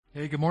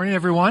Hey, good morning,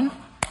 everyone.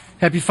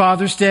 Happy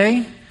Father's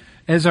Day.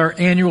 As our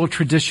annual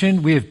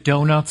tradition, we have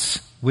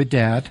donuts with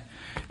Dad.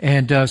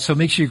 And so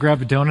make sure you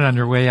grab a donut on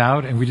your way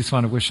out. And we just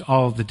want to wish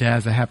all of the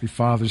dads a happy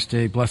Father's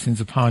Day. Blessings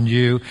upon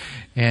you.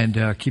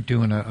 And keep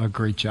doing a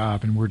great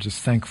job. And we're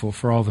just thankful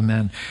for all the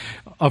men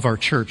of our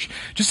church.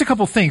 Just a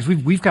couple things.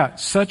 We've got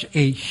such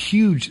a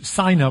huge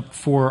sign up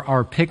for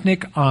our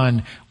picnic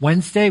on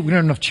Wednesday. We don't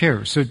have enough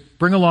chairs. So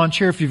bring a lawn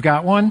chair if you've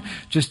got one,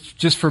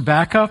 just for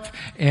backup.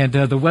 And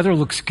the weather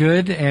looks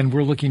good, and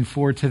we're looking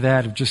forward to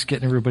that, of just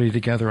getting everybody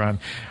together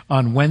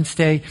on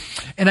Wednesday.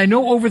 And I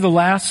know over the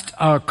last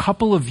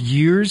couple of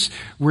years,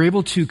 we're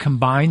able to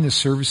combine the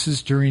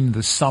services during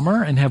the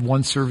summer and have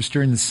one service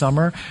during the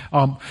summer.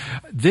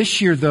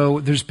 This year, though,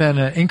 there's been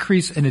an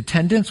increase in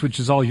attendance, which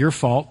is all your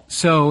fault.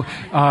 So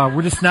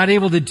we're just not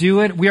able to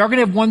do it. We are going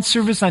to have one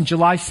service on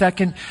July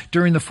 2nd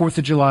during the 4th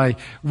of July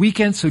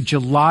weekend. So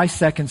July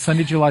 2nd,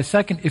 Sunday, July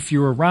 2nd, if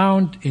you're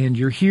around and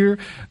you're here,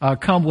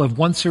 come. We'll have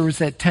one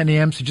service at 10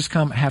 a.m., so just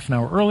come half an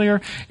hour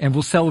earlier, and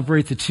we'll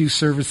celebrate the two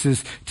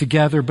services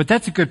together. But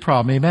that's a good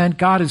problem, amen?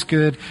 God is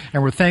good,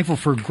 and we're thankful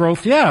for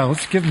growth. Yeah,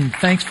 let's give him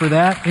thanks for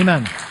that.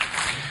 Amen.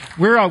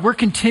 We're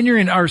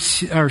continuing our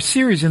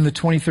series in the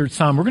 23rd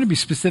Psalm. We're going to be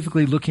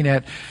specifically looking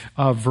at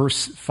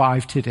verse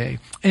 5 today.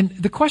 And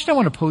the question I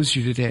want to pose to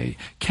you today,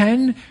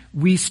 can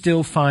we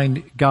still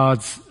find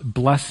God's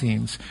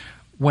blessings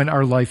when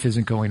our life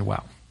isn't going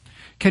well?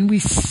 Can we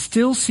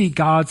still see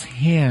God's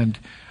hand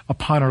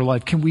upon our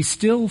life? Can we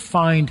still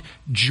find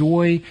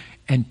joy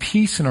and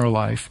peace in our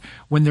life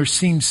when there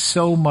seems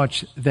so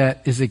much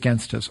that is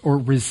against us, or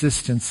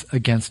resistance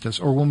against us,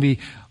 or when we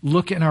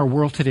look in our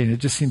world today and it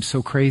just seems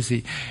so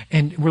crazy,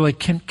 and we're like,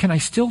 can I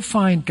still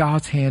find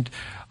God's hand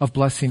of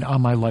blessing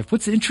on my life?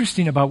 What's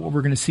interesting about what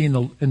we're going to see in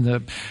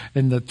the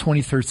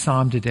 23rd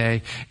Psalm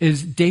today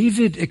is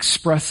David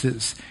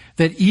expresses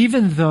that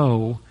even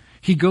though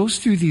he goes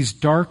through these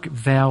dark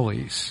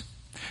valleys,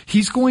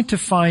 he's going to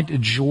find a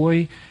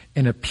joy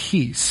and a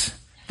peace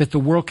that the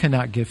world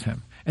cannot give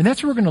him. And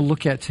that's what we're going to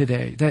look at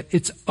today, that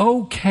it's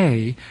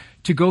okay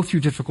to go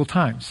through difficult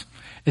times.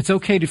 It's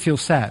okay to feel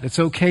sad. It's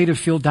okay to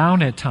feel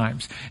down at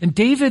times. And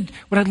David,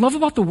 what I love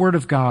about the Word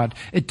of God,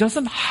 it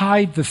doesn't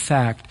hide the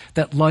fact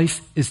that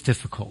life is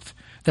difficult,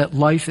 that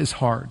life is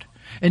hard.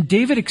 And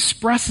David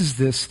expresses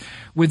this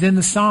within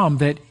the psalm,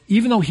 that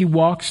even though he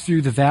walks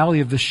through the valley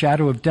of the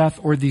shadow of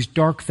death, or these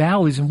dark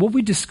valleys, and what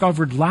we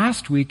discovered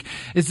last week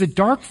is that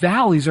dark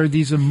valleys are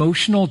these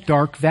emotional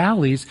dark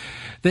valleys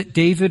that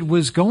David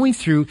was going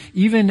through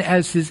even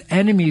as his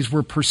enemies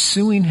were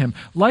pursuing him.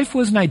 Life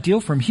wasn't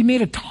ideal for him. He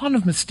made a ton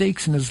of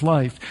mistakes in his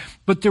life,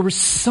 but there was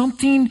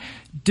something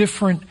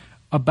different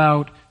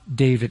about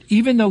David.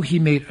 Even though he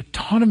made a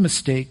ton of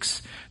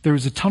mistakes, there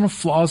was a ton of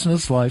flaws in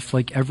his life,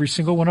 like every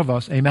single one of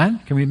us. Amen?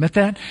 Can we admit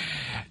that?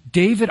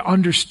 David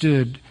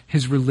understood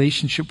his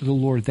relationship with the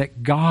Lord,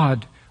 that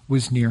God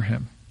was near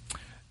him,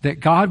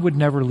 that God would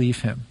never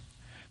leave him,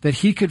 that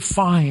he could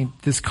find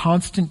this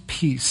constant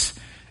peace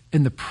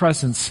in the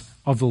presence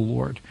of the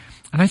Lord.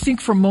 And I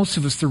think for most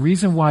of us, the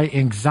reason why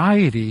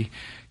anxiety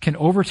can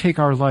overtake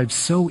our lives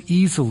so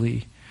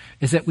easily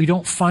is that we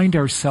don't find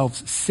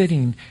ourselves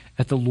sitting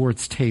at the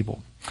Lord's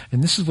table.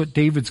 And this is what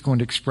David's going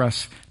to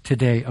express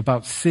today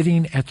about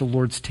sitting at the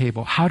Lord's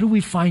table. How do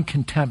we find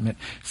contentment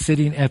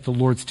sitting at the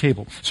Lord's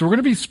table? So we're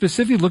going to be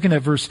specifically looking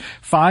at verse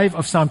 5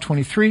 of Psalm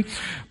 23,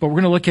 but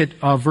we're going to look at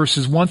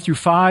verses 1 through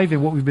 5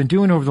 and what we've been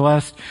doing over the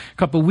last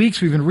couple of weeks.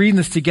 We've been reading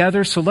this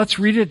together, so let's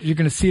read it. You're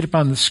going to see it up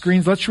on the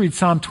screens. Let's read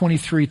Psalm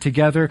 23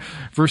 together,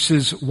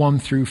 verses 1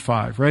 through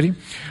 5. Ready?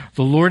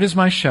 The Lord is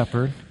my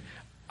shepherd.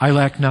 I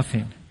lack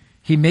nothing.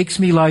 He makes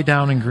me lie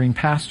down in green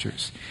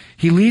pastures.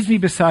 He leads me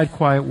beside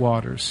quiet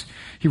waters.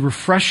 He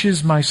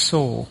refreshes my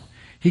soul.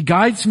 He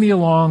guides me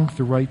along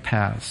the right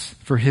paths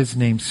for his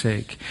name's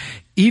sake.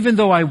 Even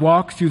though I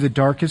walk through the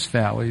darkest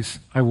valleys,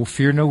 I will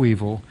fear no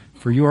evil,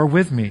 for you are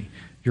with me.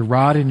 Your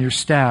rod and your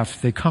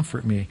staff, they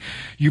comfort me.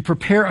 You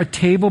prepare a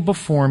table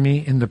before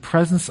me in the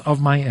presence of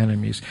my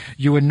enemies.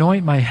 You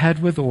anoint my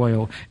head with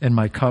oil, and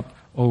my cup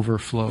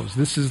overflows.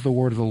 This is the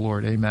word of the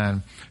Lord.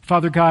 Amen.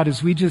 Father God,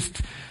 as we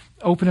just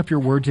open up your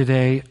word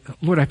today,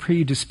 Lord, I pray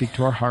you to speak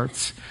to our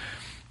hearts.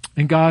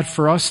 And God,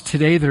 for us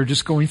today that are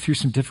just going through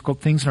some difficult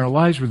things in our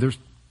lives, where there's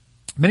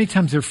many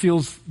times there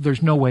feels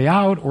there's no way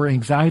out, or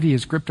anxiety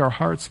has gripped our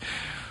hearts,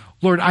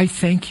 Lord, I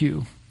thank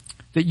you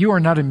that you are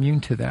not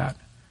immune to that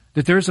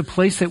there's a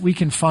place that we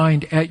can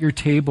find at your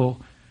table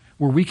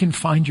where we can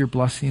find your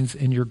blessings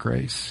and your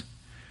grace.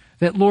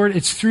 That, Lord,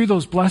 it's through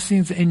those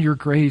blessings and your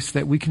grace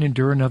that we can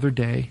endure another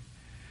day.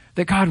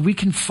 That, God, we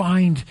can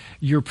find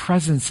your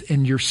presence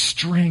and your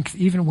strength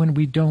even when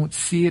we don't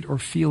see it or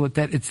feel it,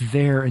 that it's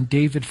there. And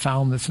David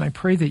found this. And I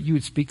pray that you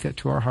would speak that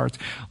to our hearts.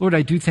 Lord,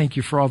 I do thank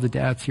you for all the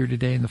dads here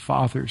today and the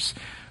fathers.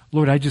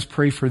 Lord, I just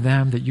pray for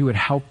them that you would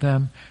help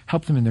them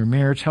in their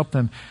marriage, help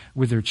them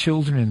with their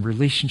children and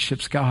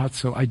relationships, God.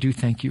 So I do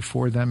thank you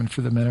for them and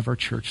for the men of our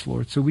church,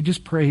 Lord. So we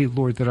just pray,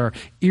 Lord, that our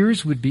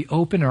ears would be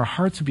open, our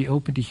hearts would be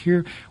open to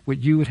hear what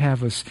you would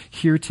have us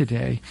hear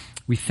today.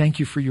 We thank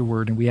you for your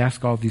word, and we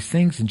ask all these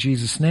things in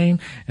Jesus' name.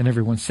 And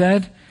everyone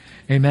said,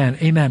 amen.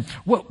 Amen.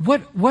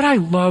 What I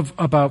love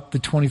about the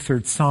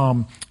 23rd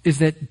Psalm is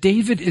that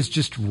David is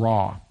just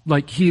raw.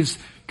 Like, he is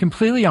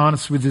completely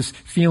honest with his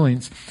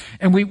feelings.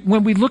 And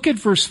when we look at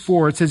verse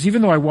 4, it says,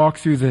 even though I walk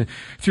through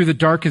the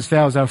darkest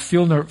valleys, I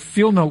feel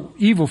no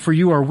evil, for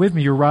you are with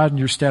me, your rod and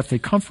your staff, they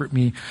comfort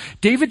me.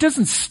 David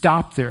doesn't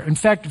stop there. In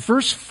fact,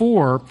 verse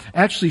 4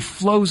 actually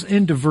flows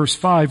into verse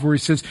 5, where he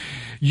says,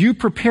 you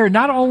prepare,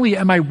 not only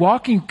am I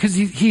walking, because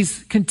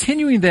he's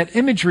continuing that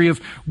imagery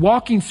of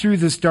walking through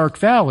this dark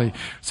valley.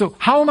 So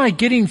how am I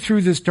getting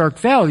through this dark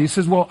valley? He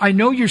says, well, I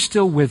know you're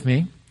still with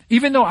me,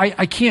 even though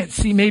I can't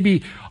see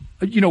maybe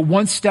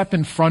one step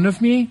in front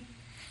of me,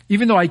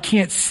 even though I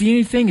can't see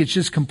anything, it's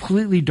just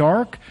completely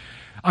dark.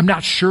 I'm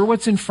not sure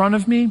what's in front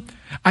of me.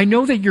 I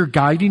know that you're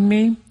guiding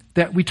me,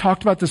 that we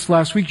talked about this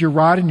last week, your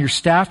rod and your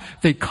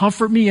staff, they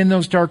comfort me in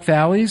those dark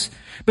valleys.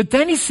 But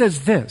then he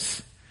says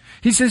this.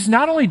 He says,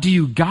 not only do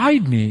you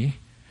guide me,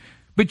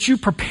 but you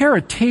prepare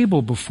a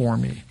table before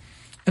me.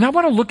 And I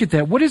want to look at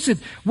that. What is it?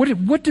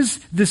 What does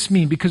this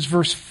mean? Because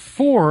verse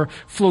 4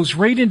 flows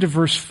right into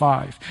verse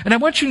 5. And I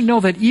want you to know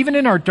that even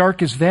in our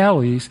darkest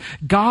valleys,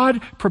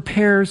 God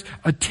prepares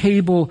a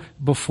table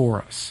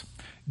before us.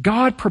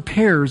 God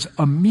prepares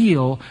a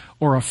meal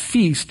or a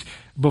feast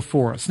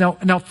before us. Now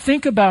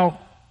think about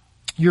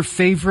your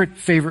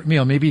favorite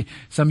meal. Maybe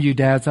some of you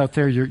dads out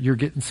there, you're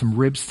getting some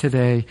ribs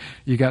today.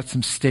 You got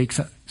some steaks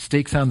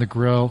on the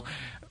grill.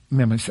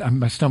 Man,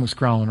 my stomach's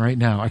growling right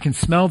now. I can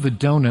smell the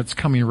donuts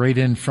coming right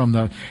in from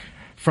the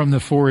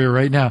foyer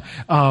right now.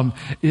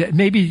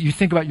 Maybe you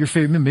think about your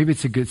favorite meal. Maybe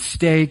it's a good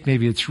steak.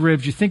 Maybe it's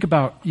ribs. You think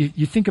about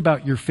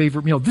your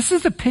favorite meal. This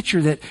is the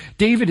picture that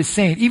David is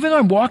saying. Even though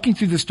I'm walking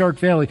through this dark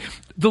valley,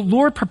 the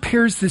Lord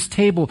prepares this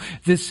table,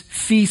 this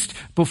feast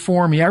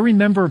before me. I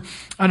remember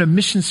on a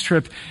missions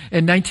trip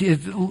in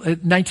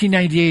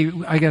 1998,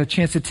 I got a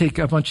chance to take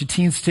a bunch of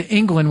teens to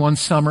England one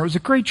summer. It was a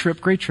great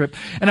trip.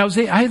 And I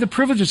had the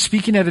privilege of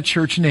speaking at a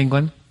church in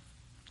England.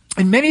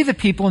 And many of the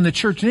people in the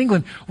church in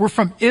England were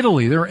from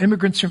Italy. There were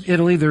immigrants from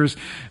Italy. There's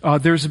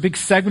a big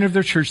segment of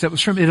their church that was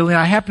from Italy. And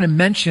I happen to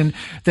mention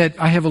that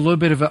I have a little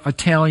bit of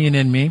Italian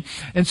in me.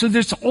 And so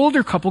this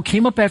older couple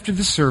came up after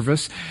the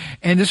service,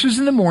 and this was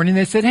in the morning.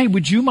 They said, hey,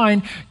 would you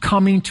mind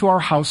coming to our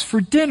house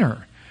for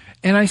dinner?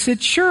 And I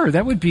said, sure,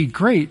 that would be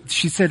great.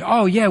 She said,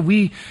 oh yeah,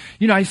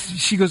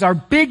 she goes, our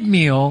big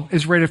meal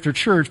is right after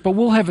church, but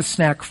we'll have a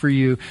snack for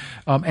you,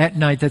 at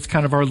night. That's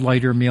kind of our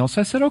lighter meal.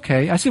 So I said,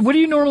 okay. I said, what do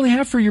you normally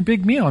have for your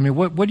big meal? I mean,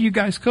 what do you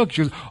guys cook?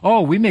 She goes,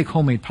 oh, we make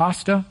homemade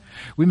pasta.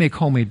 We make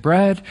homemade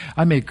bread.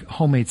 I make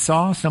homemade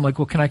sauce. And I'm like,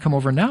 well, can I come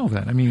over now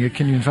then? I mean,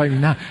 can you invite me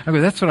now? I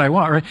go, that's what I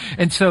want, right?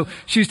 And so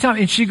she was telling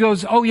me, and she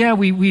goes, oh yeah,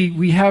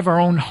 we have our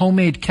own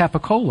homemade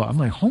capicola. I'm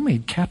like,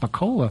 homemade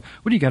capicola?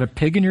 What do you got, a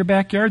pig in your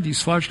backyard?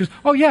 These flowers? She goes,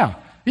 oh yeah.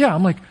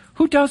 I'm like,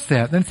 who does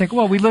that? And then I think,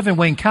 well, we live in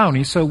Wayne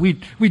County, so we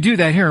do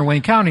that here in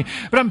Wayne County.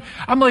 But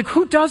I'm like,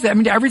 who does that? I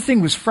mean,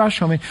 everything was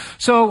fresh. I mean,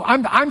 so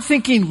I'm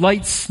thinking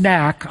light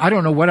snack. I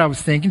don't know what I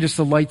was thinking, just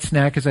a light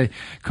snack as I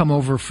come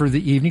over for the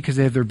evening because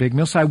they have their big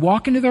meal. So I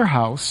walk into their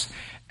house,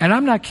 and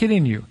I'm not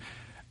kidding you.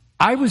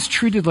 I was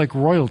treated like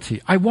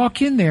royalty. I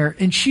walk in there,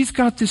 and she's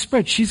got this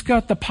spread. She's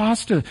got the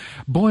pasta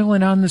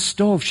boiling on the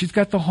stove. She's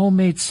got the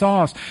homemade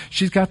sauce.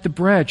 She's got the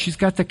bread. She's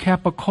got the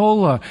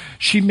capicola.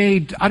 She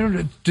made,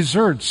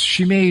 desserts.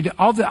 She made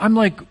I'm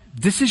like,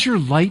 this is your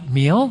light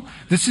meal?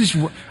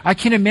 I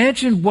can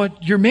imagine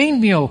what your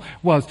main meal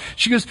was.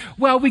 She goes,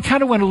 well, we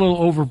kind of went a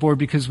little overboard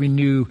because we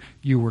knew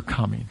you were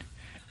coming,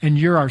 and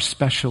you're our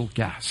special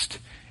guest.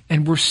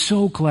 And we're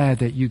so glad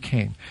that you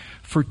came.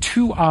 For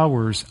 2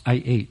 hours,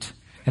 I ate.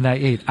 And I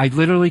ate. I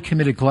literally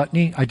committed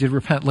gluttony. I did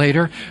repent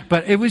later,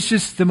 but it was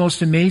just the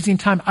most amazing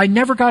time. I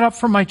never got up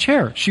from my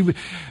chair.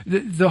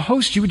 The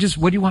host, she would just,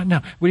 what do you want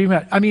now? What do you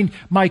want? I mean,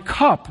 my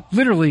cup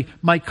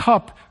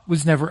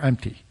was never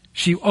empty.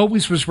 She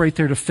always was right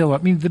there to fill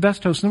up. I mean, the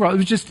best host in the world. It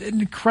was just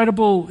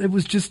incredible. It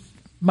was just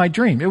my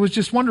dream. It was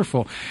just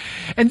wonderful.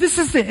 And this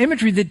is the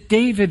imagery that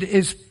David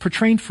is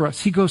portraying for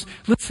us. He goes,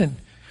 listen,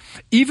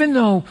 even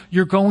though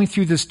you're going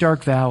through this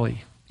dark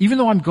valley, even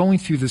though I'm going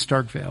through this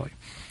dark valley,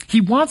 he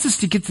wants us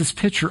to get this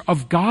picture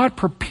of God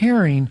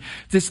preparing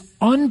this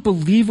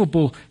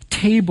unbelievable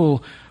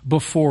table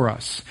before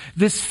us,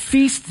 this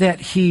feast that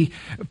he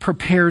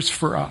prepares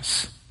for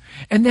us,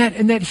 and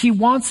that he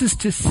wants us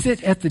to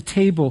sit at the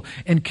table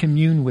and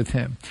commune with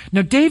him.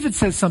 Now, David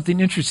says something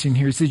interesting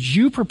here. He says,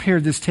 you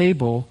prepared this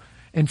table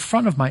in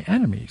front of my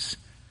enemies.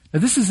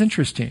 Now, this is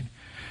interesting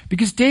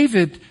because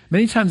David,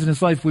 many times in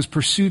his life, was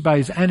pursued by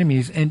his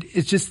enemies, and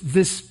it's just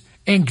this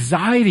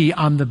anxiety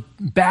on the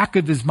back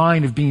of his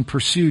mind of being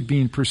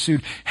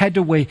pursued, had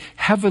to weigh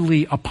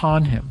heavily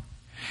upon him.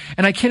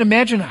 And I can't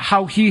imagine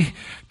how he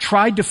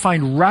tried to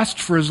find rest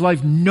for his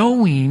life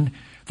knowing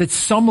that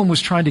someone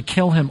was trying to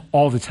kill him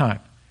all the time.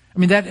 I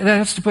mean, that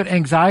has to put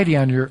anxiety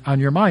on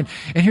your mind.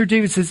 And here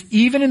David says,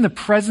 even in the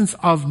presence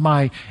of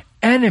my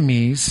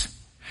enemies,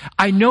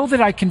 I know that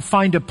I can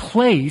find a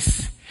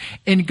place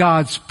in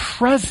God's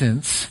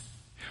presence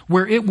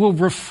where it will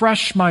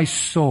refresh my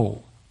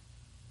soul.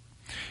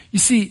 You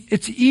see,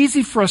 it's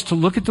easy for us to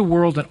look at the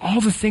world and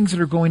all the things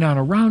that are going on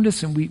around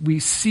us, and we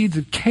see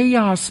the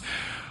chaos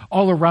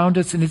all around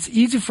us, and it's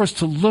easy for us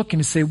to look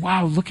and to say,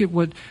 wow, look at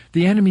what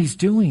the enemy's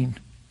doing.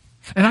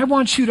 And I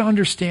want you to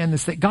understand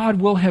this, that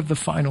God will have the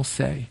final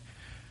say,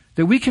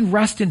 that we can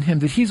rest in him,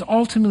 that he's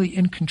ultimately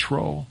in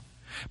control.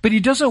 But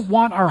he doesn't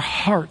want our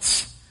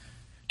hearts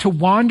to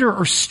wander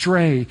or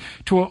stray,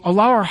 to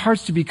allow our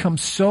hearts to become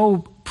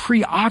so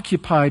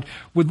preoccupied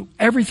with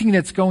everything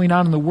that's going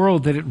on in the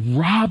world that it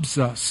robs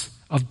us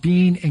of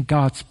being in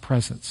God's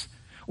presence,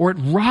 or it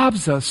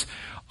robs us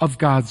of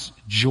God's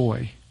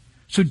joy.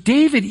 So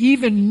David,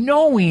 even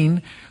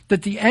knowing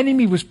that the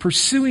enemy was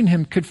pursuing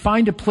him, could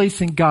find a place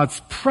in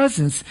God's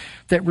presence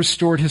that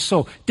restored his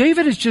soul.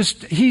 David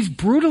he's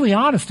brutally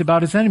honest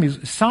about his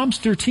enemies. Psalms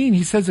 13,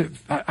 he says it,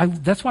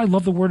 that's why I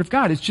love the Word of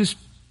God.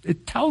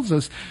 It tells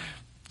us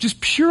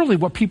just purely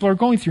what people are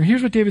going through.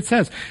 Here's what David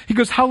says. He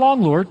goes, how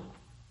long, Lord?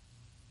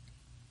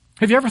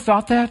 Have you ever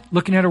thought that?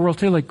 Looking at our world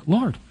today, like,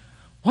 Lord,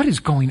 what is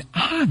going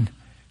on?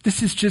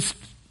 This is just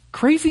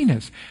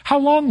craziness. How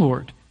long,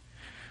 Lord?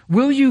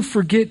 Will you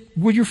forget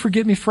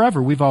me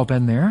forever? We've all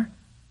been there.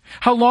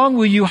 How long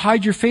will you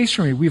hide your face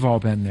from me? We've all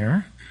been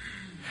there.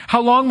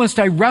 How long must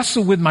I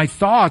wrestle with my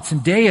thoughts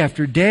and day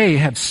after day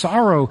have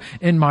sorrow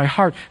in my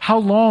heart? How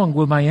long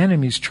will my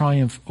enemies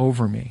triumph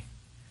over me?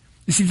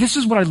 You see, this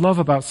is what I love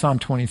about Psalm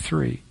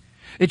 23.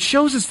 It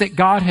shows us that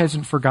God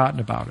hasn't forgotten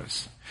about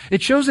us.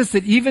 It shows us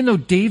that even though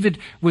David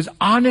was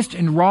honest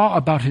and raw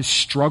about his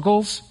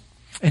struggles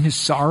and his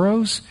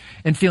sorrows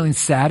and feeling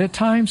sad at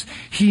times,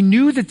 he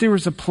knew that there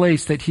was a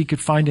place that he could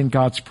find in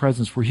God's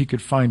presence where he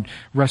could find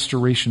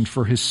restoration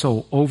for his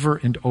soul over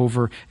and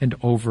over and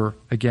over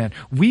again.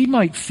 We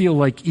might feel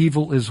like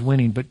evil is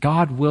winning, but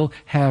God will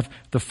have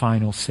the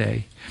final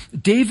say.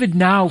 David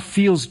now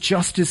feels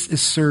justice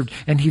is served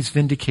and he's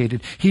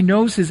vindicated. He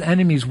knows his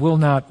enemies will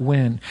not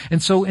win.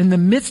 And so in the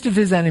midst of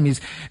his enemies,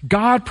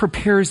 God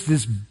prepares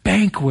this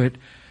banquet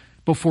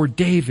before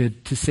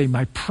David to say,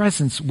 my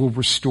presence will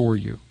restore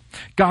you.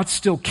 God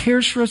still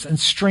cares for us and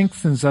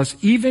strengthens us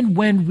even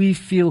when we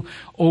feel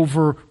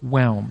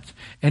overwhelmed.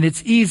 And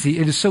it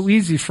is so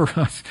easy for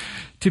us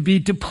to be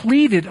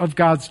depleted of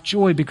God's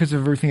joy because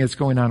of everything that's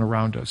going on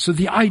around us. So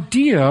the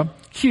idea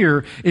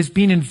here is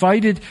being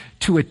invited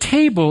to a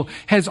table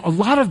has a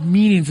lot of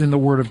meanings in the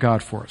Word of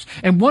God for us.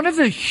 And one of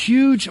the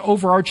huge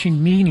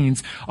overarching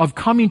meanings of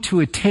coming to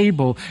a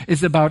table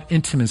is about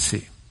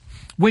intimacy.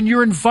 When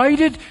you're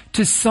invited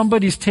to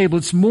somebody's table,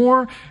 it's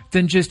more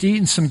than just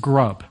eating some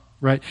grub.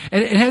 Right?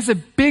 And it has a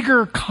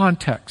bigger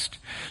context.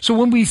 So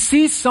when we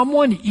see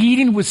someone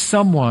eating with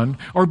someone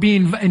or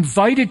being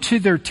invited to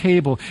their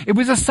table, it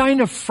was a sign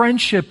of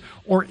friendship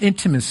or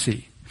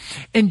intimacy.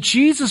 And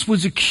Jesus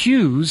was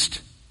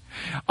accused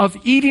of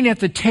eating at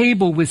the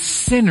table with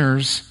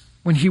sinners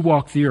when he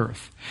walked the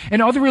earth.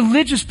 And other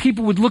religious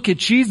people would look at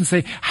Jesus and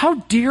say, how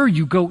dare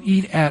you go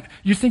eat at,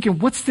 you're thinking,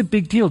 what's the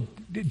big deal?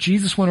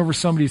 Jesus went over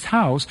somebody's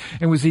house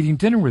and was eating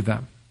dinner with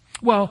them.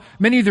 Well,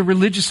 many of the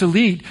religious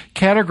elite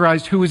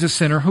categorized who was a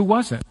sinner, who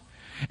wasn't.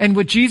 And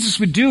what Jesus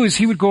would do is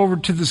he would go over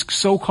to this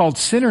so-called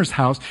sinner's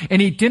house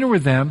and eat dinner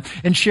with them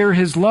and share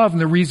his love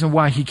and the reason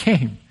why he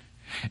came.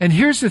 And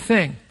here's the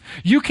thing.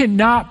 You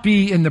cannot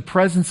be in the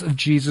presence of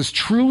Jesus,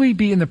 truly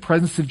be in the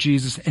presence of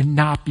Jesus and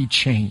not be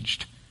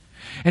changed.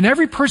 And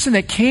every person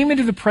that came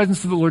into the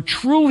presence of the Lord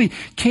truly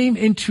came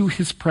into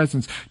his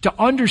presence to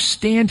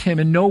understand him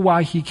and know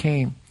why he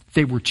came.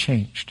 They were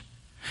changed.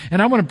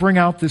 And I want to bring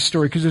out this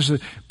story because there's a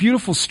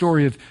beautiful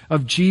story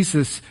of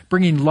Jesus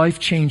bringing life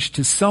change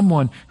to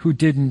someone who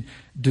didn't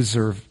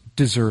deserve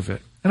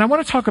it. And I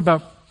want to talk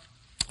about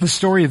the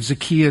story of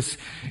Zacchaeus.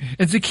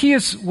 And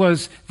Zacchaeus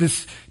was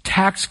this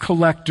tax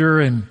collector,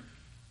 and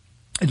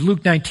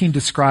Luke 19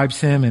 describes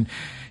him, and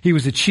he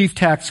was a chief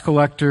tax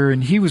collector,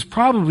 and he was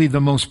probably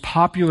the most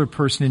popular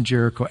person in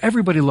Jericho.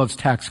 Everybody loves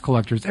tax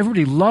collectors.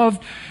 Everybody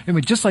loved,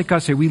 just like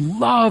us here, we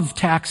love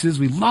taxes.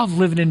 We love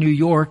living in New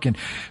York and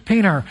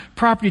paying our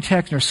property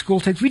tax and our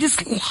school tax. We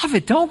just love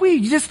it, don't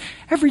we?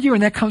 Every year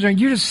when that comes around,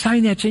 you just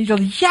sign that change. You're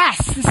like,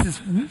 yes, this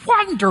is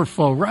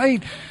wonderful,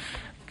 right?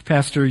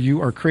 Pastor,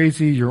 you are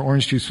crazy. Your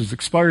orange juice was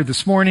expired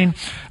this morning.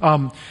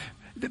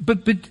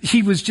 But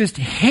he was just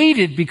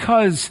hated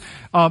because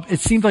it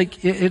seemed like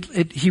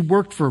he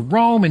worked for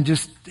Rome and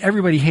just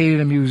everybody hated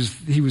him.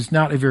 He was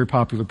not a very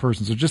popular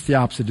person. So just the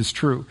opposite is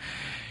true.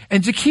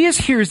 And Zacchaeus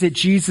hears that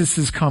Jesus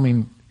is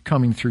coming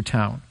through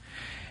town.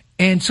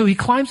 And so he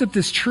climbs up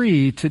this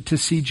tree to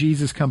see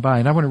Jesus come by.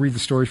 And I want to read the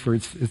story for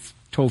you.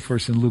 told for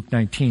us in Luke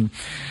 19.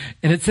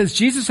 And it says,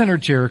 Jesus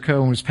entered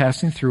Jericho and was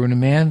passing through, and a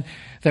man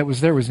that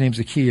was there was named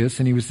Zacchaeus,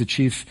 and he was the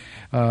chief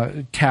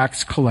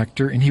tax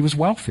collector, and he was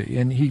wealthy,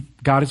 and he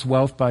got his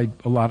wealth by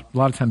a lot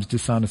of times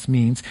dishonest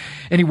means.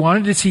 And he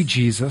wanted to see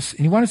Jesus,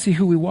 and he wanted to see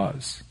who he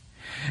was.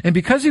 And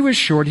because he was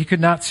short, he could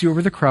not see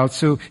over the crowd,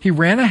 so he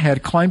ran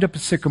ahead, climbed up a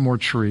sycamore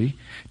tree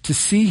to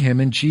see him,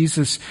 and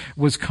Jesus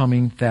was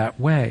coming that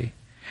way.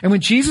 And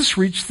when Jesus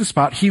reached the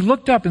spot, he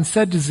looked up and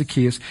said to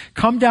Zacchaeus,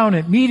 "Come down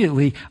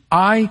immediately.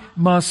 I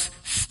must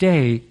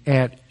stay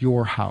at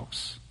your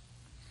house."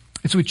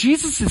 And so what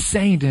Jesus is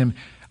saying to him,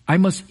 I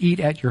must eat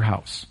at your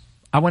house.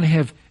 I want to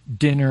have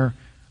dinner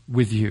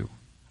with you.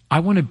 I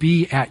want to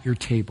be at your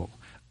table.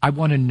 I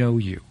want to know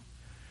you.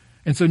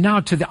 And so now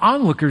to the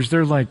onlookers,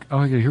 they're like,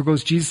 oh, here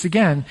goes Jesus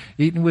again,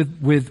 eating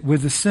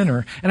with a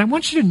sinner. And I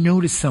want you to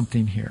notice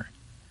something here.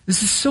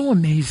 This is so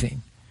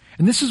amazing.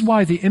 And this is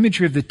why the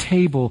imagery of the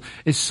table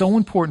is so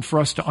important for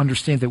us to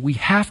understand that we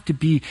have to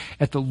be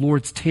at the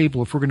Lord's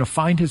table if we're going to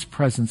find his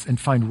presence and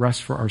find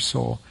rest for our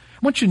soul. I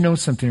want you to know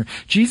something here.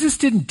 Jesus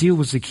didn't deal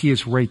with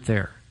Zacchaeus right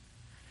there.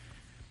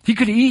 He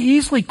could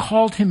easily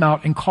called him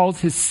out and called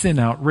his sin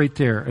out right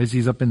there as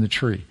he's up in the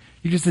tree.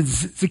 He just said,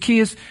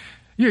 Zacchaeus,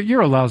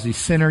 you're a lousy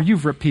sinner.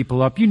 You've ripped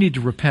people up. You need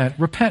to repent.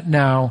 Repent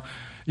now,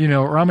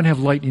 or I'm going to have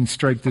lightning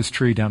strike this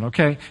tree down,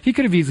 okay? He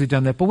could have easily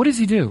done that, but what does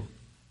he do?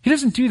 He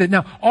doesn't do that.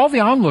 Now, all the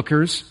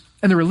onlookers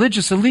and the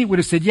religious elite would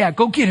have said, yeah,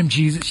 go get him,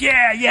 Jesus.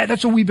 Yeah,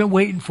 that's what we've been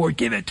waiting for.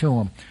 Give it to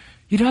him.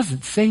 He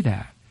doesn't say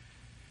that.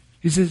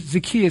 He says,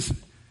 Zacchaeus,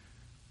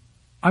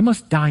 I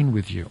must dine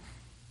with you.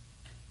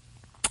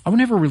 I want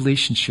to have a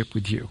relationship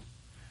with you.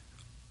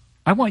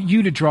 I want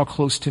you to draw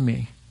close to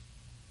me.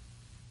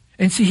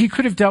 And see, he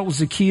could have dealt with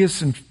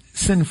Zacchaeus and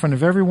sin in front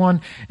of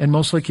everyone, and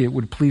most likely it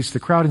would please the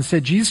crowd.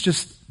 Instead, Jesus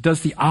just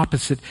does the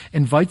opposite,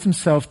 invites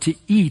himself to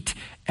eat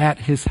at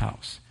his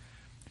house,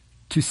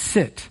 to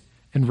sit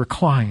and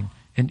recline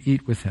and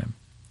eat with him.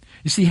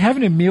 You see,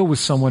 having a meal with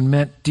someone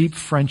meant deep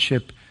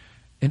friendship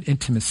and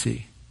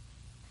intimacy.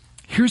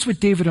 Here's what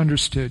David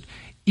understood.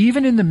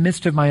 Even in the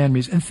midst of my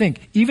enemies, and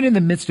think, even in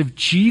the midst of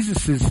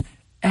Jesus'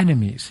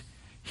 enemies,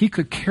 he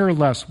could care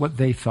less what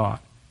they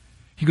thought.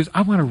 He goes,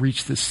 I want to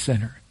reach this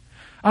sinner.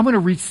 I want to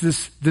reach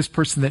this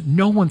person that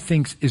no one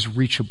thinks is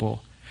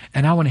reachable,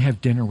 and I want to have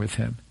dinner with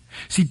him.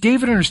 See,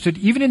 David understood,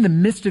 even in the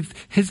midst of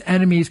his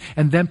enemies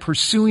and them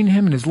pursuing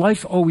him and his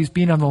life always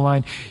being on the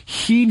line,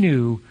 he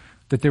knew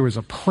that there was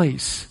a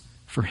place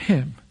for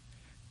him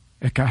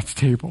at God's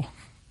table.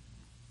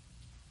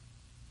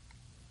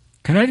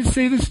 Can I just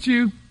say this to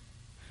you?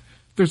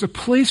 There's a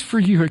place for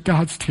you at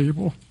God's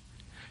table.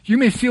 You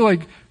may feel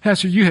like,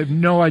 Pastor, you have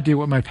no idea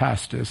what my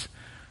past is.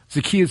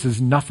 Zacchaeus is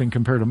nothing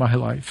compared to my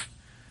life.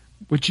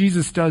 What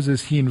Jesus does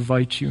is he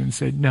invites you and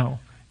says, no,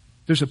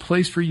 there's a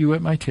place for you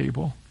at my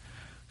table.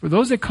 For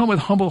those that come with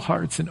humble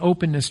hearts and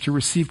openness to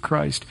receive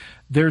Christ,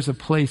 there's a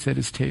place at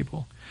his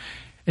table.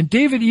 And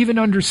David even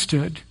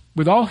understood,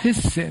 with all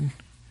his sin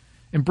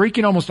and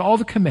breaking almost all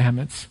the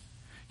commandments,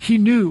 he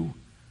knew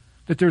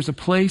that there's a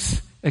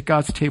place at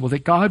God's table,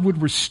 that God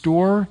would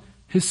restore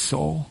his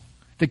soul,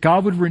 that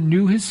God would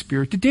renew his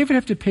spirit. Did David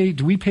have to pay?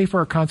 Do we pay for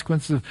our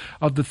consequences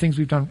of the things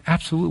we've done?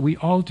 Absolutely, we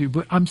all do.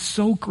 But I'm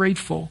so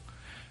grateful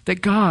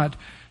that God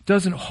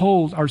doesn't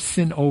hold our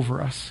sin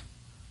over us.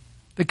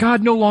 That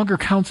God no longer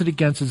counts it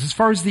against us. As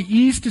far as the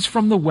east is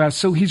from the west,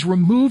 so he's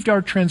removed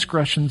our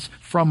transgressions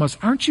from us.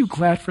 Aren't you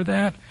glad for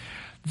that?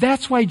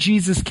 That's why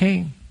Jesus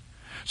came.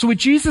 So what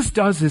Jesus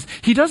does is,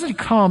 he doesn't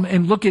come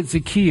and look at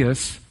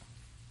Zacchaeus,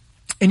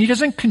 and he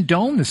doesn't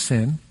condone the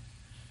sin,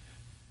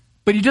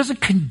 but he doesn't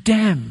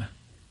condemn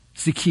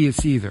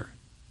Zacchaeus either.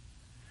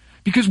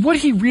 Because what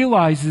he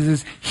realizes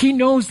is, he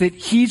knows that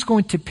he's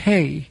going to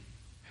pay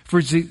for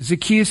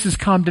Zacchaeus'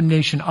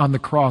 condemnation on the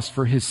cross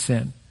for his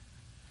sin.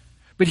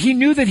 But he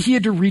knew that he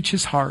had to reach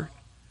his heart,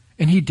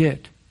 and he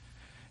did.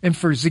 And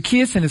for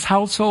Zacchaeus and his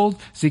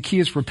household,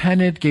 Zacchaeus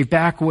repented, gave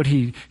back what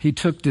he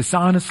took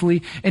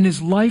dishonestly, and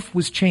his life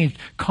was changed.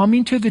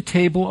 Coming to the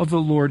table of the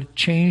Lord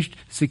changed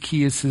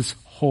Zacchaeus'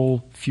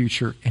 whole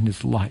future in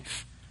his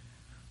life.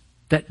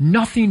 That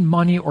nothing,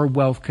 money, or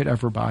wealth could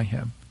ever buy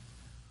him.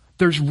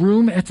 There's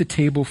room at the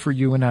table for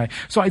you and I.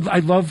 So I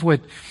love what,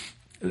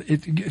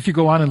 if you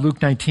go on in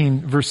Luke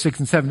 19, verse 6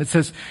 and 7, it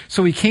says,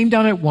 so he came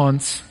down at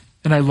once,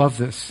 and I love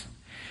this,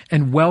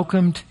 and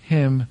welcomed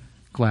him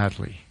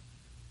gladly.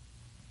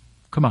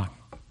 Come on.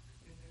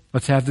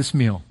 Let's have this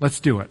meal. Let's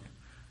do it.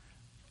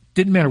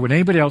 Didn't matter what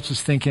anybody else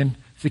was thinking.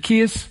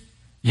 Zacchaeus,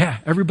 yeah,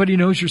 everybody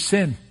knows your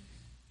sin.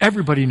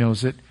 Everybody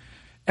knows it.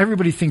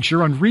 Everybody thinks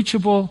you're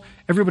unreachable.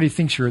 Everybody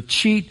thinks you're a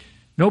cheat.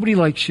 Nobody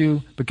likes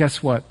you. But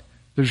guess what?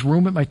 There's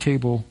room at my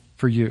table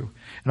for you.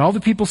 And all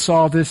the people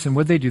saw this, and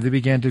what they do? They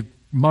began to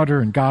mutter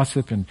and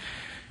gossip, and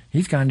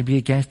he's going to be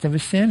a guest of a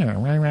sinner.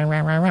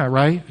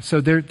 Right?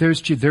 So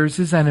there's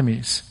his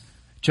enemies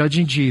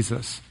judging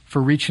Jesus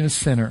for reaching a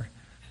sinner,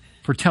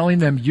 for telling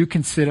them, you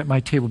can sit at my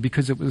table,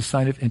 because it was a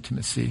sign of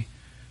intimacy.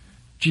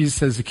 Jesus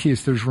says,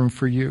 Zacchaeus, there's room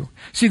for you.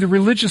 See, the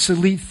religious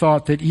elite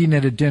thought that eating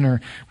at a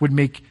dinner would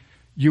make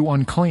you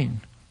unclean.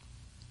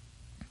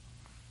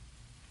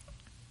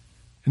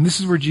 And this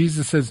is where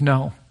Jesus says,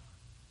 no,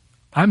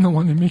 I'm the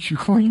one that makes you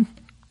clean.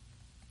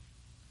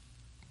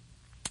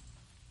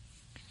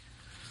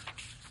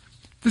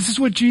 This is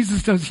what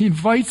Jesus does. He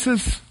invites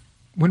us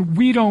when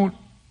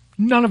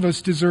none of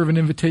us deserve an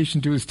invitation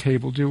to his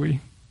table, do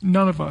we?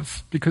 None of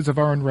us, because of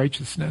our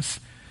unrighteousness.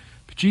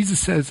 But Jesus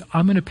says,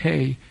 I'm going to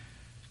pay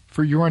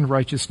for your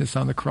unrighteousness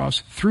on the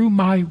cross through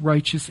my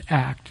righteous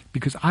act,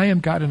 because I am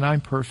God and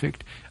I'm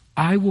perfect.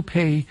 I will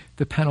pay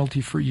the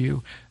penalty for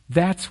you.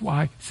 That's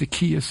why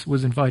Zacchaeus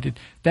was invited.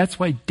 That's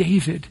why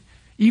David,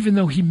 even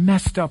though he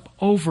messed up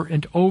over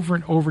and over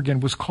and over again,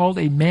 was called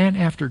a man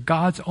after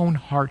God's own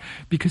heart,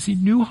 because he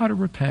knew how to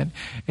repent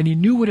and he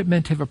knew what it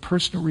meant to have a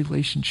personal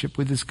relationship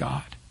with his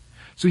God.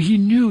 So he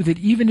knew that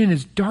even in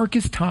his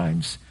darkest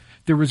times,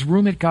 there was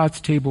room at God's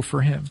table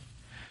for him.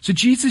 So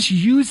Jesus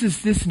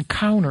uses this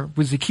encounter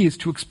with Zacchaeus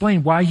to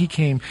explain why he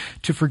came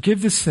to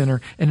forgive the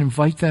sinner and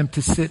invite them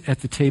to sit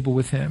at the table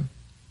with him.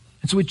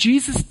 And so what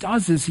Jesus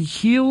does is he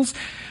heals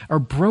our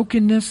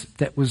brokenness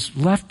that was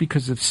left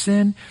because of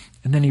sin,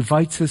 and then he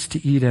invites us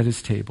to eat at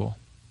his table.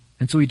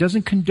 And so he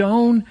doesn't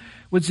condone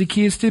what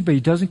Zacchaeus did, but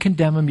he doesn't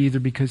condemn him either,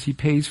 because he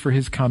pays for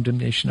his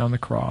condemnation on the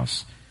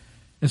cross.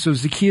 And so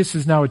Zacchaeus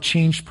is now a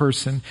changed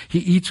person. He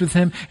eats with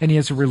him and he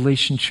has a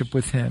relationship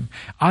with him.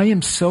 I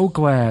am so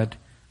glad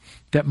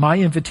that my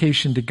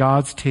invitation to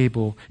God's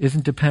table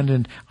isn't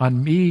dependent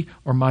on me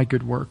or my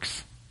good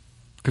works,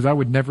 because I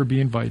would never be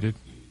invited.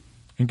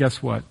 And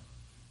guess what?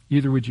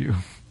 Either would you.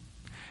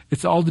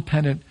 It's all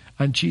dependent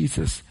on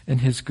Jesus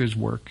and his good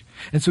work.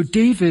 And so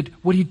David,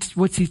 what he's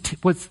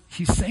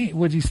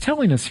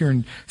telling us here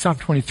in Psalm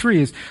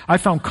 23 is, I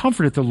found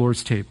comfort at the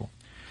Lord's table.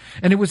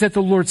 And it was at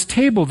the Lord's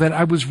table that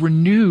I was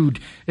renewed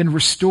and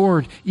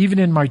restored even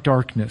in my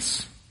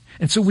darkness.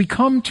 And so we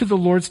come to the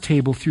Lord's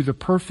table through the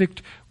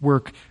perfect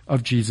work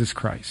of Jesus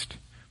Christ.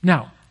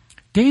 Now,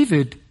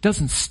 David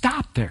doesn't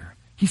stop there.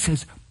 He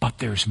says, but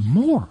there's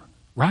more,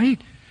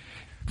 right?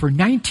 For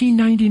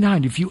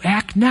 $19.99, if you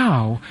act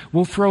now,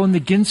 we'll throw in the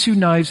Ginsu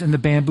knives and the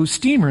bamboo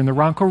steamer and the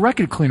Ronco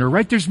record cleaner,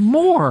 right? There's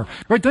more,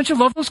 right? Don't you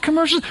love those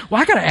commercials?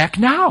 Well, I gotta act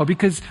now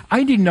because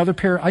I need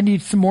I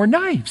need some more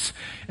knives.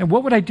 And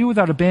what would I do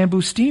without a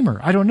bamboo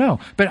steamer? I don't know.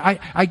 But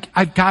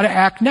I've gotta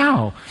act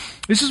now.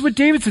 This is what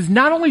David says.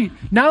 Not only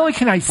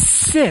can I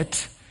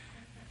sit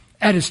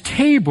at his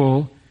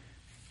table,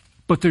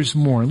 but there's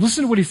more. And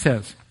listen to what he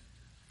says.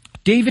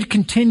 David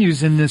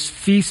continues in this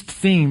feast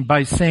theme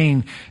by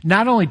saying,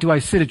 not only do I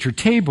sit at your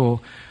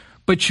table,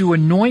 but you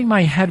anoint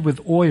my head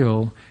with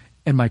oil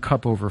and my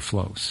cup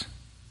overflows.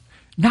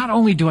 Not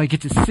only do I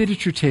get to sit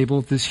at your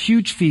table, this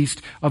huge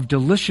feast of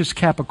delicious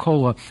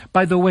capicola.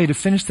 By the way, to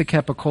finish the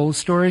capicola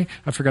story,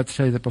 I forgot to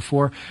tell you that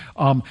before,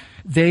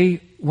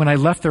 when I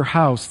left their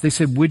house, they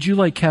said, would you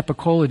like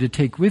capicola to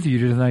take with you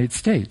to the United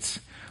States?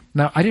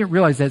 Now, I didn't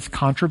realize that's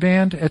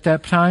contraband at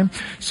that time.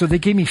 So they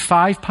gave me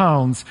 5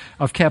 pounds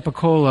of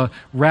capicola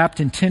wrapped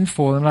in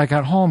tinfoil. And when I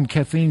got home,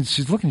 Kathleen,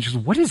 she's looking, she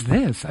goes, what is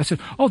this? I said,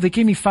 oh, they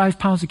gave me 5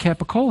 pounds of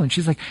capicola. And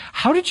she's like,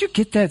 how did you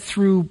get that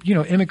through,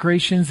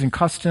 immigrations and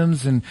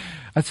customs? And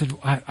I said,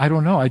 I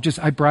don't know.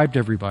 I bribed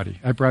everybody.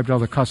 I bribed all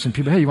the custom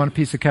people. Hey, you want a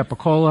piece of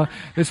capicola?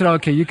 They said,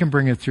 okay, you can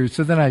bring it through.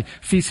 So then I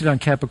feasted on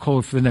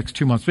capicola for the next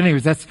 2 months. But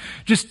anyways, that's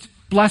just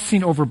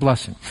blessing over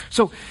blessing.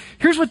 So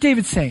here's what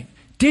David's saying.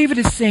 David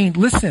is saying,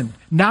 listen,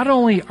 not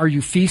only are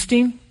you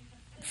feasting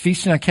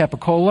on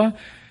capicola,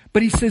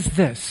 but he says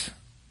this.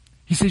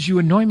 He says, you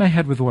anoint my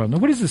head with oil. Now,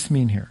 what does this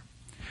mean here?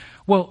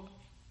 Well,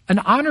 an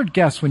honored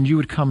guest, when you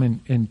would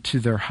come into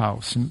their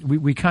house, and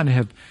we kind of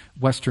have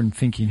Western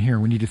thinking here.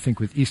 We need to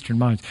think with Eastern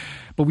minds.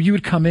 But when you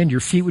would come in,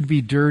 your feet would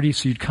be dirty,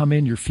 so you'd come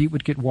in, your feet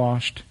would get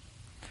washed.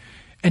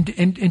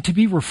 And to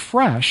be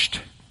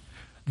refreshed,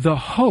 the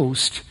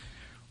host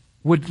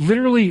would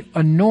literally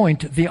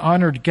anoint the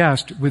honored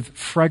guest with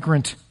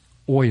fragrant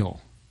oil.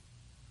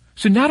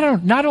 So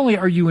not only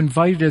are you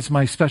invited as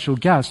my special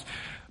guest,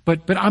 but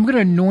I'm going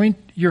to anoint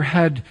your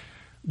head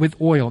with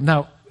oil.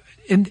 Now,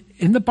 in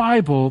the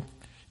Bible,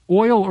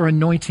 oil or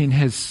anointing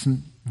has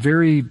some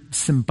very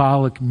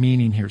symbolic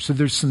meaning here. So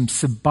there's some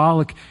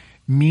symbolic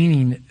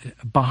meaning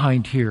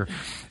behind here.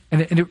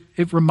 And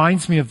it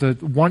reminds me of the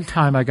one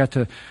time I got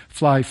to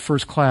fly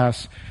first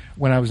class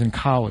when I was in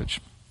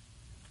college.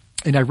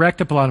 And I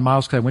racked up a lot of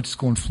miles because I went to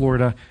school in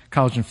Florida,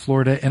 college in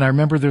Florida. And I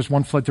remember there's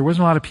one flight, there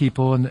wasn't a lot of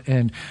people.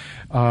 And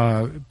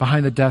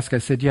behind the desk, I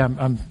said, yeah,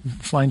 I'm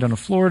flying down to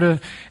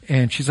Florida.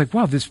 And she's like,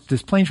 wow, this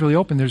plane's really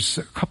open. There's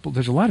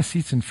a lot of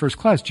seats in first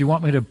class. Do you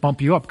want me to bump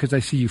you up? Because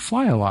I see you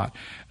fly a lot.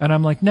 And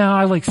I'm like, no,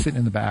 I like sitting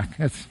in the back.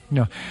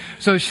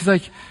 So she's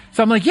like,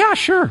 so I'm like, yeah,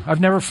 sure. I've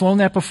never flown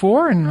that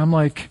before. And I'm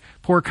like,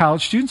 poor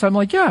college students. I'm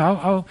like, yeah,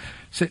 I'll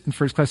sit in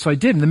first class. So I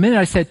did. And the minute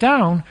I sat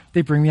down,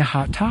 they bring me a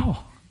hot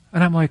towel.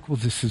 And I'm like, well,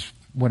 this is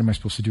what am I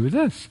supposed to do with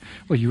this?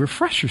 Well, you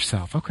refresh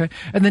yourself. Okay.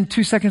 And then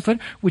 2 seconds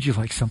later, would you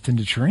like something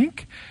to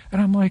drink?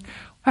 And I'm like,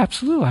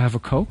 absolutely. I have a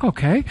Coke.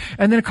 Okay.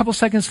 And then a couple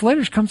seconds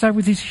later, she comes out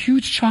with these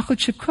huge chocolate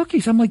chip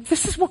cookies. I'm like,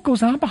 this is what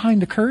goes on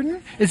behind the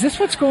curtain? Is this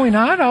what's going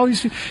on? All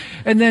these,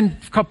 and then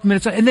a couple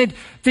minutes, and then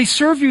they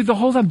serve you the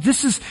whole time.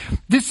 This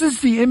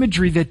is the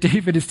imagery that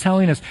David is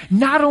telling us.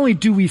 Not only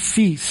do we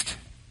feast,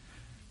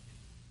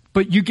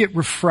 but you get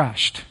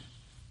refreshed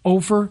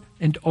over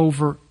and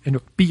over and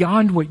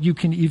beyond what you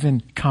can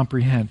even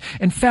comprehend.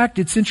 In fact,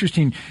 it's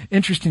interesting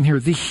here.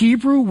 The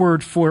Hebrew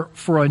word for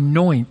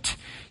anoint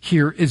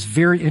here is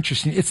very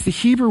interesting. It's the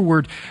Hebrew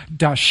word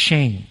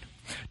dashen.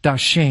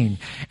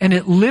 And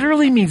it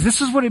literally means,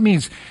 this is what it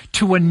means,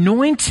 to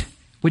anoint.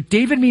 What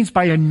David means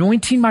by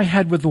anointing my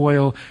head with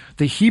oil,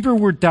 the Hebrew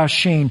word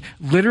dashen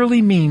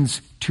literally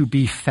means to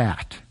be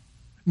fat.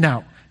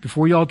 Now,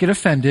 before you all get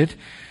offended,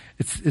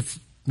 it's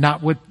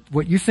not what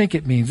you think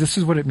it means. This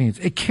is what it means.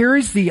 It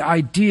carries the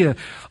idea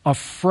of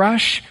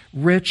fresh,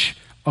 rich,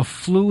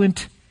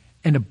 affluent,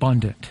 and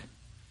abundant.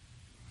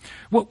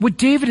 What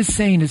David is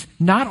saying is,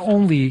 not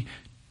only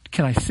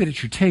can I sit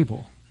at your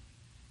table,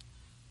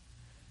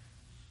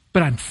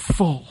 but I'm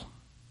full,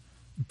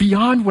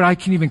 beyond what I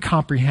can even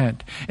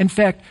comprehend. In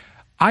fact,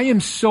 I am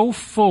so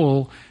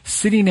full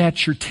sitting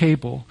at your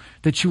table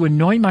that you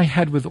anoint my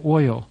head with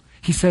oil.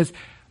 He says,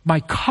 my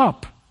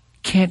cup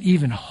can't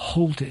even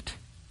hold it.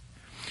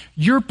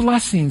 Your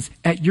blessings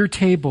at your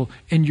table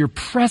and your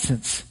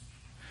presence,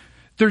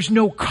 there's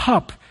no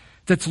cup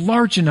that's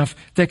large enough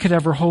that could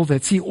ever hold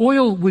it. See,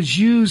 oil was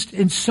used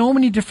in so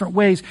many different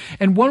ways.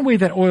 And one way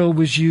that oil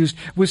was used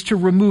was to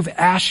remove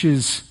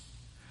ashes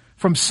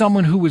from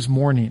someone who was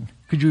mourning.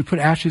 Could you put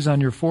ashes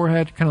on your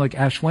forehead, kind of like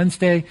Ash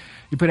Wednesday?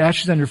 You put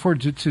ashes on your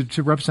forehead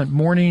to represent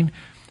mourning,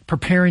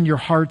 preparing your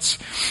hearts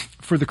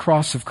for the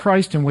cross of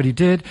Christ and what he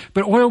did.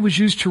 But oil was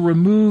used to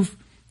remove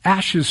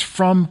ashes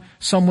from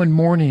someone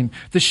mourning.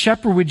 The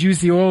shepherd would use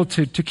the oil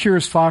to cure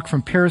his flock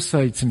from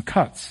parasites and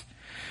cuts.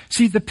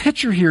 See, the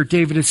picture here,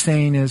 David is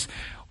saying, is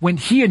when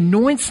he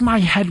anoints my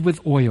head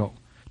with oil,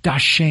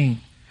 dashen,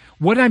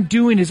 what I'm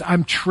doing is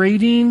I'm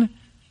trading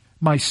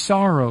my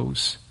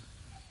sorrows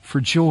for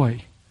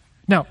joy.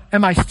 Now,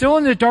 am I still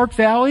in the dark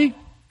valley?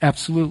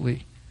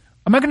 Absolutely.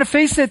 Am I going to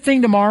face that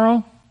thing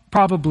tomorrow?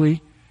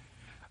 Probably.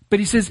 But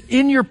he says,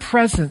 in your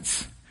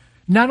presence,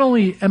 not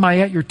only am I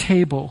at your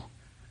table,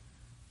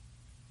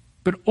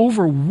 but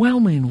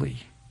overwhelmingly,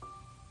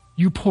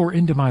 you pour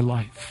into my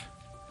life.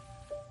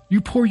 You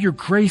pour your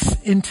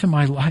grace into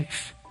my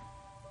life.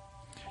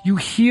 You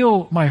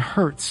heal my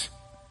hurts.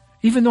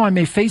 Even though I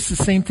may face the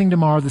same thing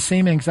tomorrow, the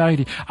same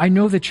anxiety, I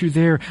know that you're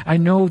there. I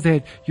know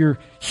that you're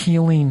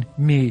healing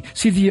me.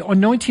 See, the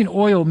anointing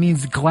oil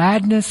means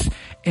gladness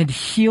and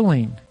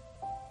healing.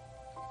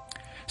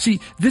 See,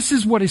 this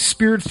is what a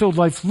spirit-filled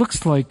life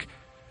looks like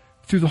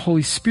through the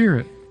Holy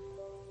Spirit.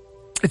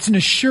 It's an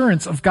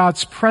assurance of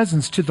God's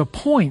presence to the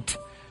point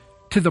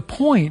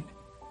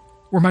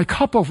where my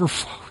cup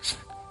overflows.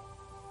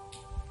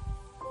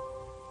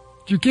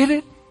 Do you get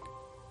it?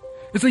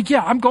 It's like,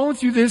 yeah, I'm going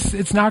through this.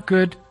 It's not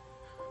good.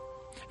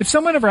 If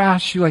someone ever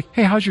asks you, like,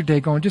 hey, how's your day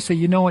going? Just say,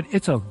 you know what?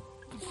 It's a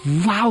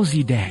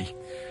lousy day.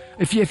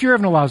 If you're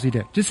having a lousy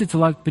day, it's a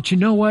lot. But you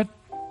know what?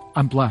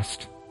 I'm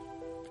blessed.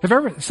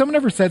 Someone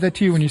ever said that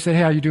to you when you say,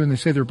 hey, how you doing? They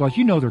say they're blessed.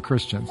 You know they're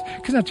Christians.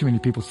 Because not too many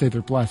people say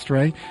they're blessed,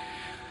 right?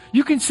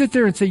 You can sit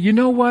there and say, you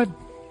know what?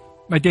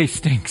 My day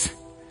stinks.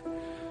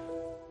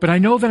 But I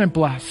know that I'm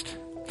blessed.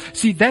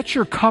 See, that's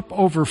your cup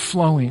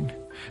overflowing.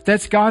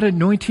 That's God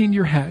anointing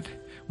your head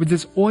with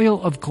this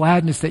oil of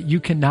gladness that you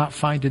cannot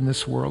find in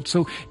this world.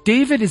 So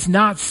David is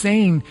not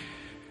saying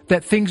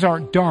that things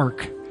aren't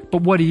dark,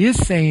 but what he is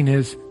saying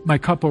is, my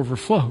cup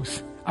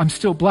overflows. I'm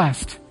still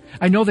blessed.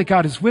 I know that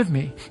God is with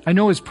me. I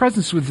know his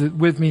presence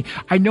with me.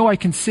 I know I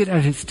can sit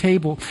at his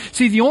table.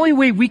 See, the only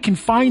way we can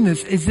find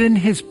this is in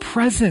his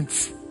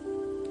presence.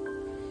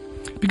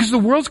 Because the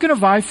world's going to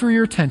vie for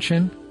your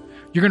attention.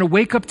 You're going to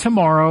wake up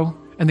tomorrow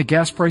and the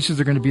gas prices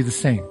are going to be the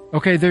same.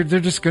 Okay, they're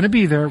just going to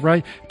be there,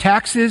 right?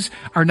 Taxes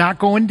are not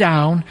going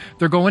down,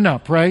 they're going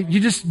up, right? You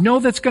just know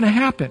that's going to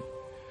happen.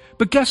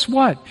 But guess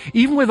what?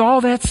 Even with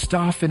all that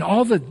stuff and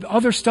all the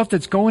other stuff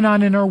that's going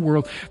on in our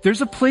world,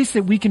 there's a place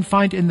that we can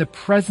find in the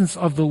presence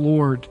of the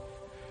Lord,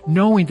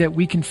 knowing that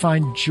we can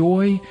find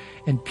joy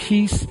and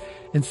peace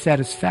and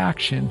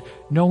satisfaction,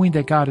 knowing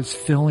that God is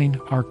filling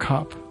our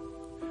cup.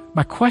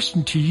 My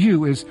question to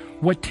you is,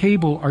 what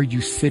table are you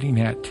sitting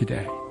at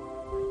today?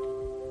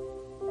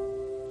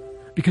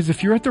 Because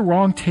if you're at the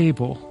wrong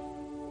table,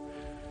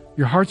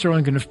 your hearts are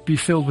only going to be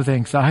filled with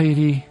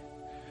anxiety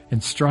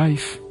and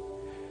strife.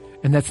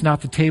 And that's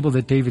not the table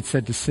that David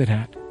said to sit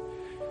at.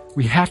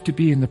 We have to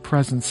be in the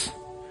presence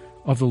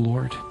of the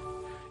Lord.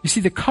 You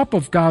see, the cup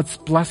of God's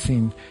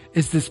blessing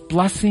is this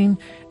blessing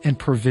and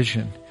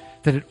provision,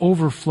 that it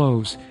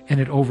overflows and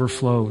it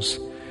overflows.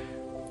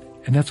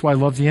 And that's why I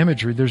love the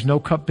imagery. There's no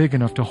cup big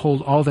enough to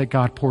hold all that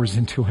God pours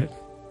into it.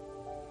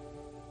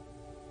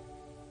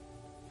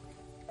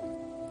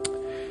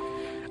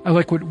 I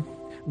like what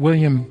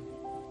William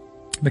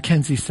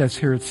Mackenzie says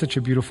here, it's such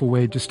a beautiful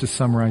way just to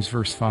summarize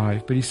verse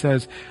 5. But he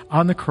says,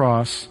 on the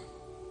cross,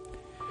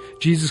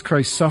 Jesus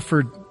Christ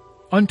suffered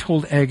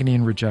untold agony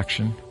and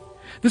rejection.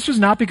 This was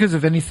not because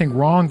of anything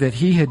wrong that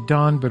he had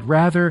done, but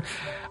rather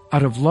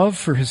out of love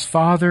for his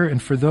Father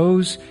and for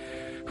those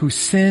whose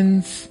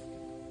sins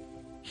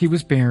he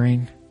was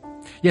bearing.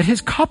 Yet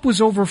his cup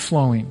was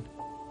overflowing.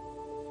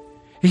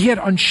 He had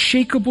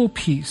unshakable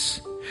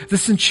peace. The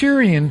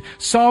centurion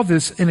saw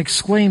this and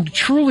exclaimed,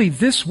 truly,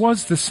 this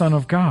was the Son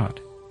of God.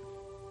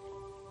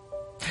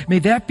 May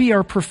that be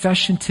our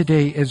profession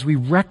today as we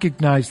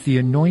recognize the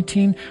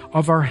anointing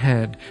of our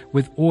head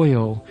with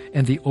oil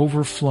and the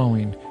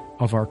overflowing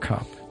of our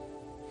cup.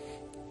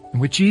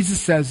 And what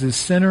Jesus says is,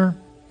 sinner,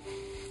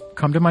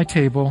 come to my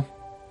table.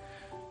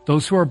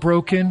 Those who are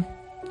broken,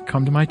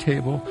 come to my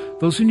table.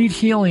 Those who need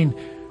healing,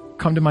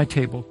 come to my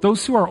table.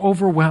 Those who are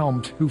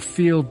overwhelmed, who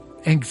feel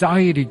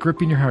anxiety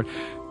gripping your heart,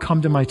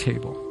 come to my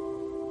table.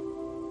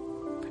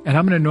 And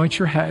I'm going to anoint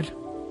your head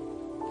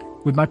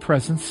with my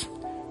presence,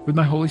 with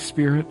my Holy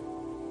Spirit.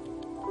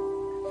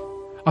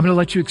 I'm going to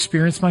let you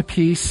experience my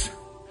peace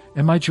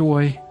and my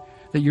joy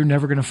that you're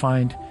never going to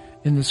find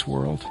in this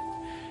world.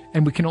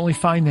 And we can only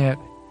find that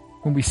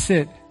when we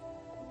sit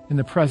in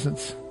the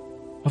presence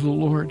of the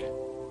Lord.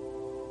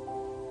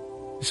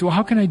 So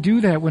how can I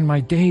do that when my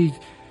day,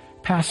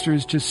 Pastor,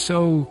 is just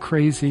so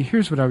crazy?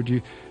 Here's what I would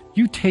do.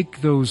 You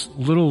take those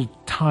little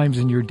times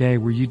in your day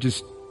where you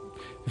just,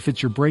 if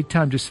it's your break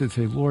time, just say,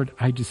 Lord,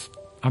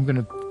 I'm going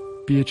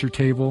to be at your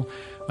table.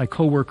 My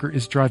coworker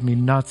is driving me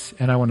nuts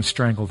and I want to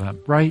strangle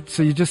them, right?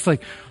 So you're just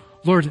like,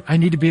 Lord, I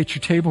need to be at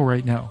your table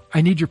right now.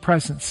 I need your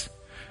presence.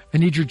 I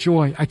need your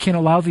joy. I can't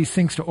allow these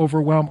things to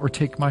overwhelm or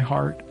take my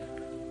heart.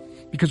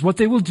 Because what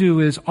they will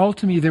do is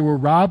ultimately they will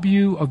rob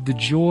you of the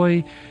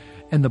joy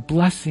and the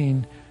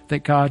blessing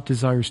that God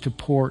desires to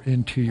pour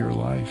into your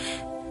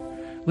life.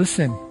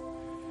 Listen,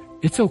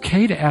 it's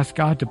okay to ask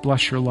God to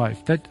bless your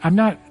life. That I'm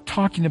not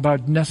talking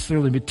about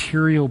necessarily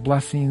material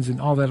blessings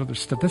and all that other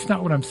stuff. That's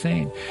not what I'm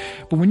saying.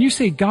 But when you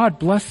say, God,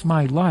 bless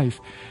my life,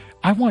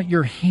 I want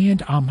your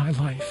hand on my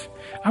life.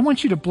 I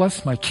want you to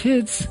bless my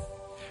kids.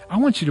 I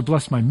want you to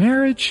bless my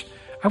marriage.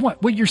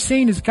 What you're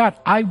saying is, God,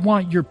 I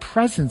want your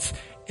presence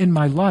in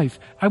my life.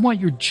 I want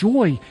your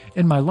joy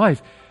in my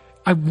life.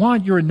 I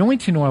want your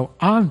anointing oil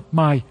on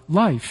my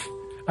life.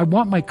 I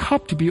want my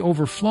cup to be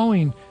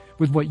overflowing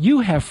with what you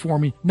have for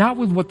me, not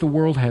with what the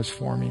world has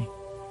for me.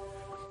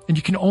 And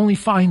you can only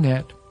find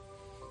that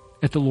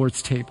at the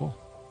Lord's table.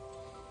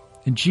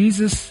 And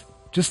Jesus,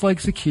 just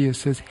like Zacchaeus,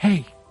 says,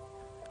 hey,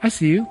 I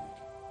see you.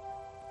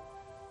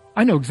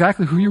 I know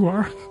exactly who you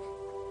are.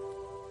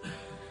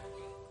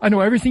 I know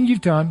everything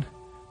you've done,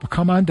 but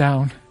come on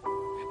down.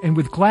 And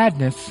with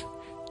gladness,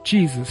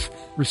 Jesus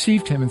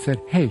received him and said,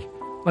 hey,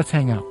 let's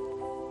hang out.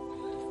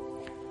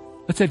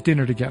 Let's have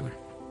dinner together.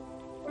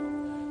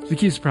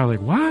 Zacchaeus is probably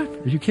like,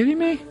 what? Are you kidding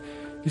me?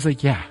 He's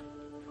like, yeah,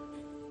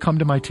 come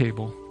to my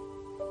table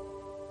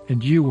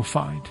and you will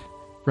find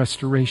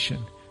restoration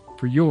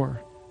for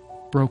your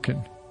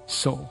broken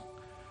soul.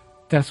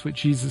 That's what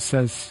Jesus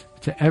says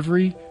to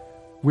every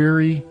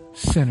weary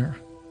sinner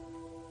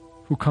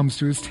who comes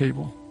to his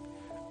table.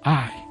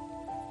 I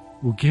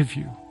will give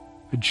you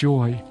a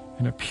joy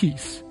and a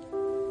peace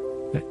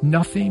that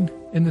nothing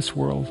in this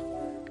world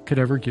could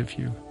ever give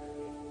you.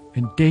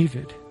 And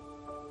David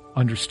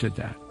understood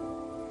that.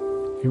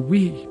 May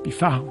we be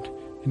found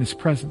in his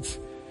presence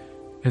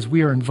as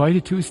we are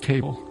invited to his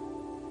table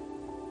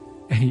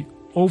and he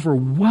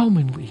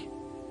overwhelmingly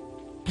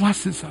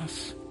blesses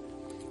us.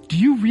 Do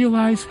you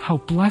realize how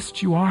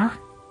blessed you are?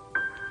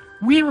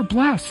 We are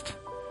blessed.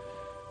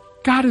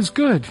 God is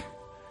good.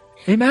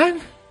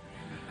 Amen?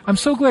 I'm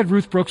so glad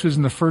Ruth Brooks was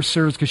in the first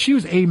service because she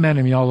was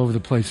amening me all over the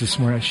place this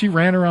morning. She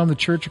ran around the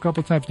church a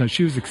couple of times. No,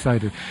 she was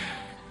excited.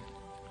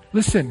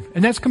 Listen,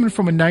 and that's coming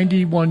from a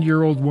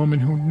 91-year-old woman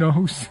who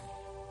knows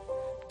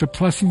the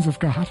blessings of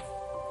God.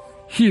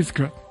 He is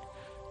good.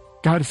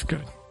 God is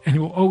good. And he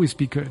will always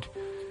be good.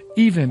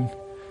 Even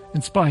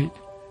in spite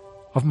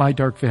of my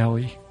dark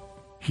valley,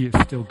 he is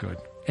still good.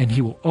 And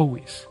he will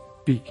always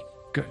be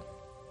good.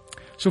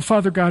 So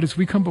Father God, as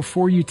we come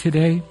before you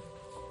today,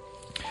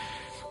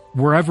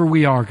 wherever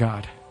we are,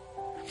 God,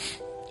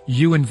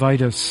 you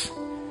invite us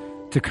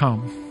to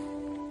come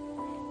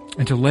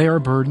and to lay our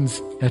burdens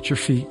at your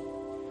feet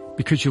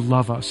because you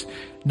love us.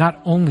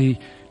 Not only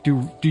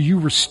do you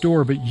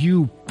restore, but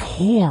you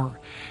pour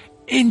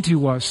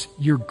into us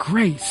your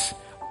grace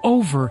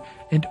over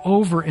and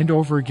over and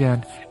over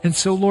again. And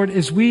so, Lord,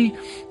 as we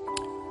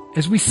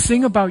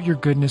sing about your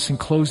goodness in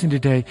closing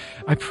today,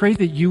 I pray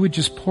that you would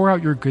just pour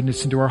out your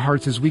goodness into our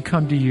hearts as we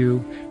come to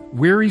you,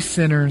 weary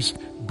sinners,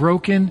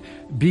 broken,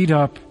 beat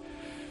up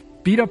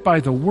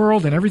by the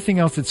world and everything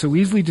else that so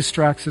easily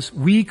distracts us.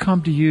 We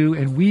come to you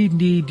and we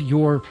need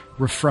your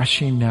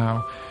refreshing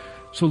now.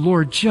 So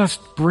Lord, just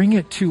bring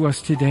it to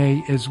us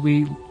today as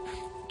we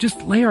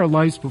just lay our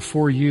lives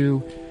before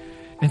you.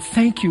 And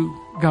thank you,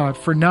 God,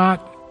 for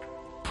not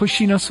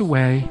pushing us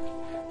away,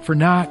 for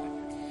not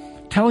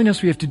telling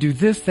us we have to do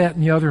this, that,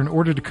 and the other in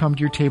order to come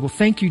to your table.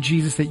 Thank you,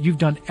 Jesus, that you've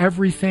done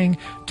everything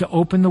to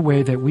open the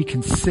way that we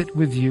can sit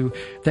with you,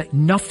 that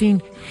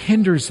nothing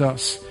hinders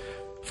us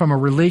from a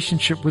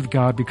relationship with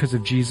God because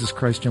of Jesus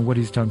Christ and what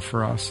he's done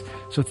for us.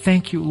 So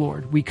thank you,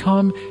 Lord. We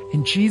come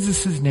in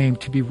Jesus' name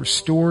to be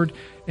restored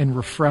and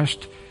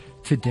refreshed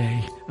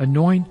today.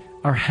 Anoint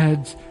our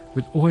heads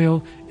with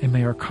oil, and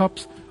may our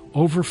cups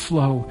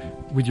overflow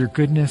with your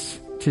goodness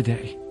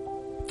today.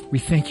 We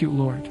thank you,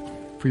 Lord,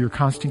 for your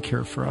constant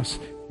care for us.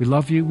 We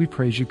love you, we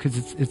praise you,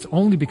 because it's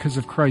only because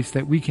of Christ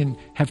that we can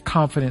have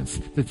confidence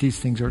that these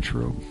things are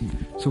true.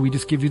 So we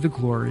just give you the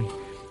glory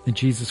in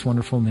Jesus'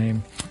 wonderful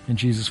name. In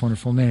Jesus'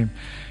 wonderful name.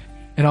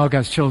 And all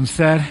God's children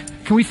said,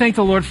 can we thank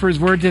the Lord for his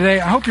word today?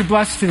 I hope you're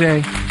blessed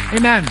today.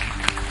 Amen.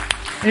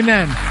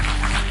 Amen.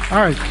 All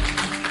right.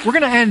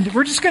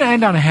 We're just going to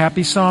end on a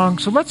happy song.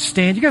 So let's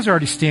stand. You guys are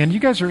already standing. You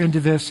guys are into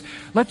this.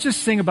 Let's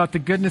just sing about the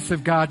goodness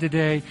of God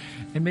today.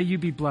 And may you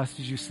be blessed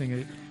as you sing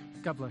it.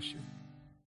 God bless you.